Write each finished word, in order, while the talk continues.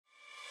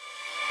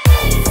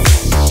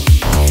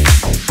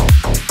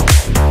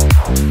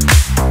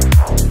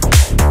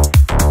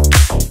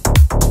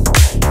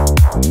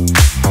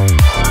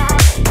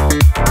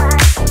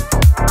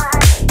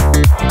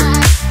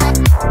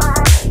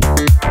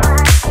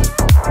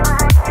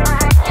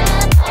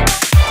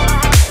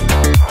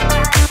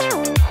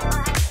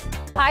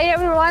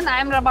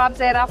I'm Rabab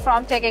Zehra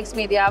from TECHx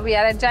Media. We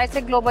are at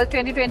GISEC Global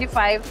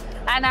 2025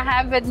 and I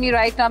have with me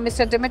right now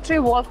Mr. Dmitry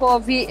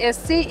Volkov. He is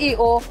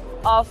CEO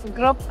of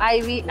Group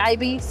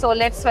IB. So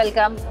let's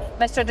welcome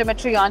Mr.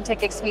 Dmitry on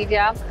TECHx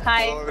Media.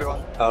 Hi. Hello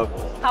everyone.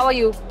 How are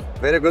you?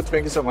 Very good,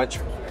 thank you so much.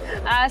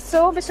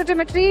 So Mr.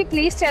 Dmitry,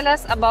 please tell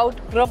us about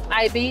Group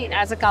IB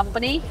as a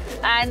company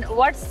and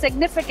what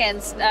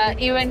significance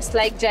events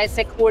like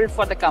GISEC hold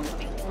for the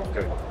company.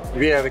 Okay.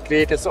 We are the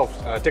creators of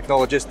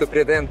technologies to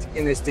prevent,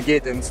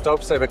 investigate and stop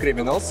cyber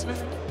criminals.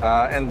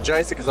 And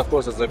GISEC is of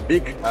course a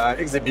big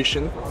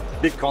exhibition,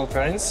 big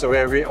conference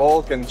where we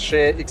all can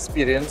share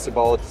experience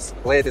about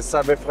latest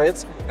cyber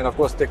threats and of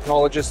course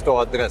technologies to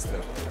address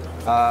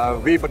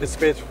them. We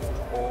participate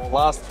for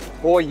last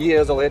 4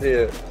 years already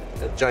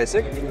at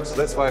GISEC, so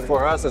that's why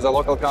for us as a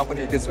local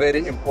company it is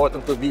very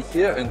important to be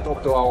here and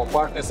talk to our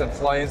partners and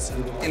clients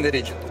in the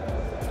region.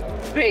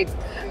 Great.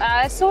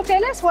 So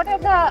tell us what are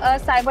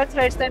the cyber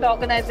threats that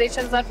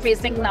organizations are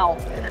facing now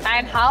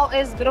and how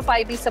is Group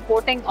IB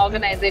supporting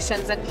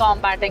organizations in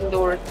combating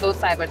those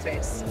cyber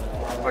threats?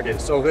 Okay,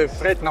 so the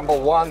threat number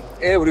one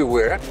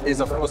everywhere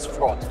is of course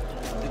fraud.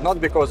 Not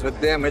because of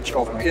the damage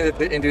of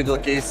the individual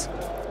case,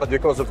 but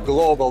because of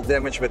global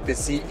damage that we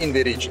see in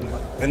the region.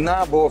 The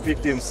number of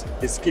victims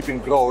is keeping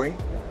growing.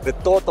 The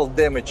total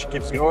damage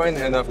keeps growing,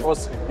 and of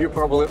course, you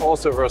probably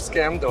also were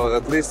scammed, or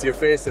at least you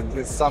face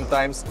it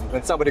sometimes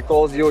when somebody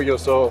calls you, you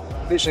saw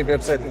phishing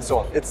website and so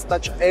on. It's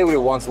touched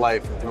everyone's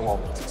life at the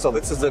moment. So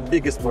this is the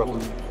biggest problem.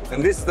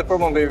 And this is the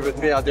problem that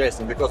we are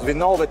addressing, because we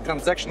know that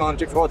transactional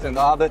anti-fraud and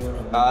other,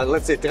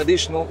 let's say,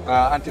 traditional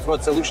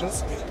anti-fraud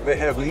solutions, they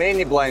have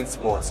many blind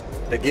spots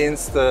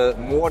against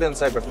modern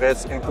cyber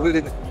threats,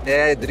 including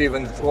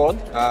AI-driven fraud,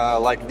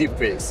 like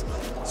deepfakes.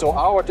 So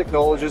our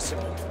technologies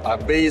are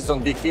based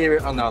on behavior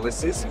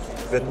analysis.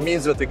 That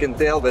means that we can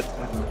tell that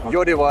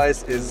your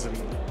device is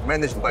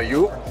managed by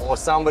you or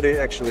somebody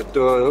actually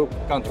to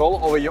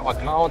control over your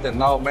account and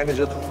now manage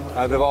it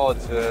without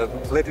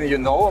letting you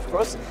know, of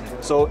course.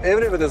 So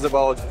everything is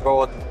about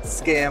fraud,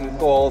 scam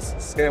calls,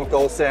 scam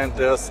call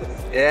centers,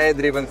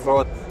 AI-driven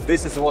fraud.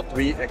 This is what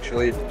we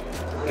actually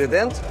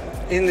prevent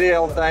in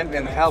real time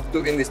and help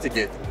to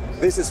investigate.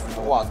 This is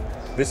one.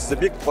 This is a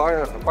big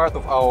part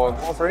of our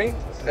offering.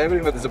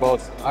 Everything that is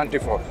about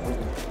anti-fraud.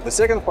 The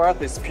second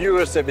part is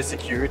pure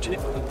cybersecurity.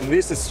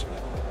 This is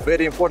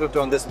very important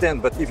to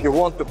understand, but if you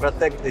want to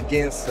protect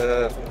against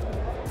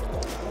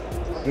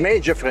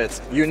major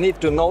threats, you need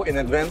to know in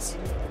advance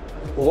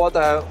what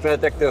are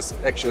threat actors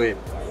actually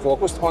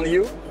focused on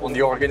you, on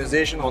your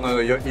organization, on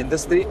your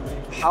industry,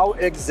 how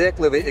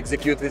exactly they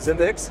execute these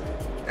attacks,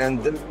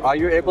 and are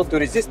you able to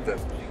resist them?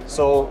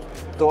 So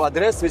to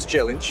address this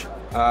challenge,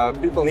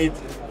 people need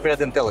threat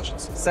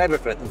intelligence, cyber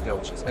threat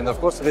intelligence, and of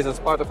course this is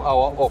part of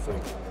our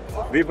offering.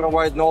 We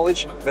provide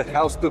knowledge that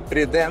helps to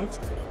prevent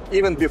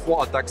even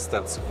before attack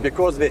starts,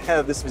 because we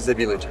have this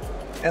visibility.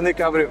 And we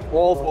cover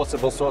all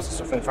possible sources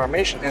of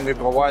information, and we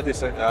provide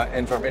this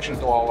information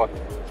to our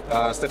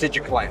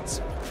strategic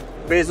clients.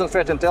 Based on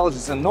threat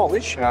intelligence and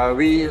knowledge,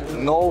 we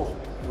know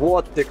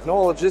what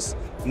technologies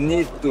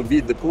need to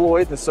be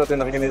deployed in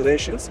certain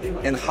organizations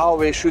and how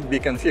they should be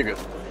configured.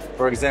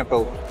 For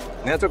example,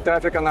 network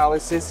traffic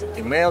analysis,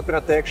 email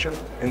protection,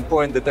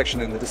 endpoint detection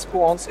and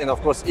response, and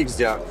of course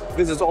XDR.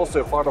 This is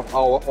also a part of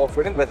our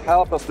offering that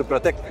helps us to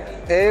protect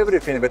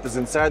everything that is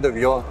inside of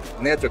your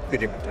network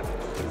perimeter.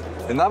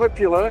 Another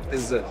pillar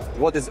is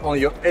what is on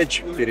your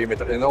edge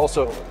perimeter and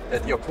also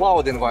at your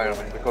cloud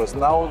environment, because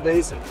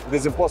nowadays it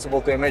is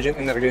impossible to imagine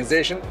an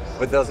organization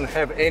that doesn't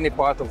have any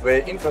part of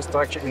their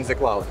infrastructure in the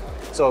cloud.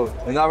 So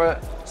another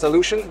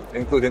solution,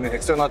 including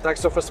external attack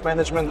surface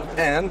management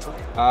and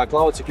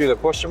cloud security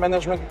posture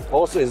management,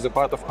 also is a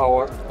part of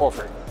our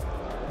offering.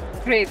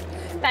 Great.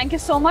 Thank you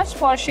so much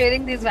for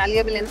sharing these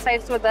valuable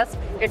insights with us.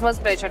 It was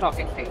a pleasure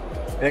talking to you.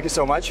 Thank you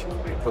so much.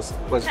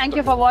 Thank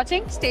you for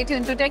watching. Stay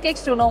tuned to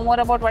TECHx to know more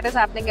about what is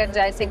happening at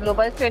GISEC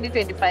Global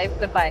 2025.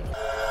 Goodbye.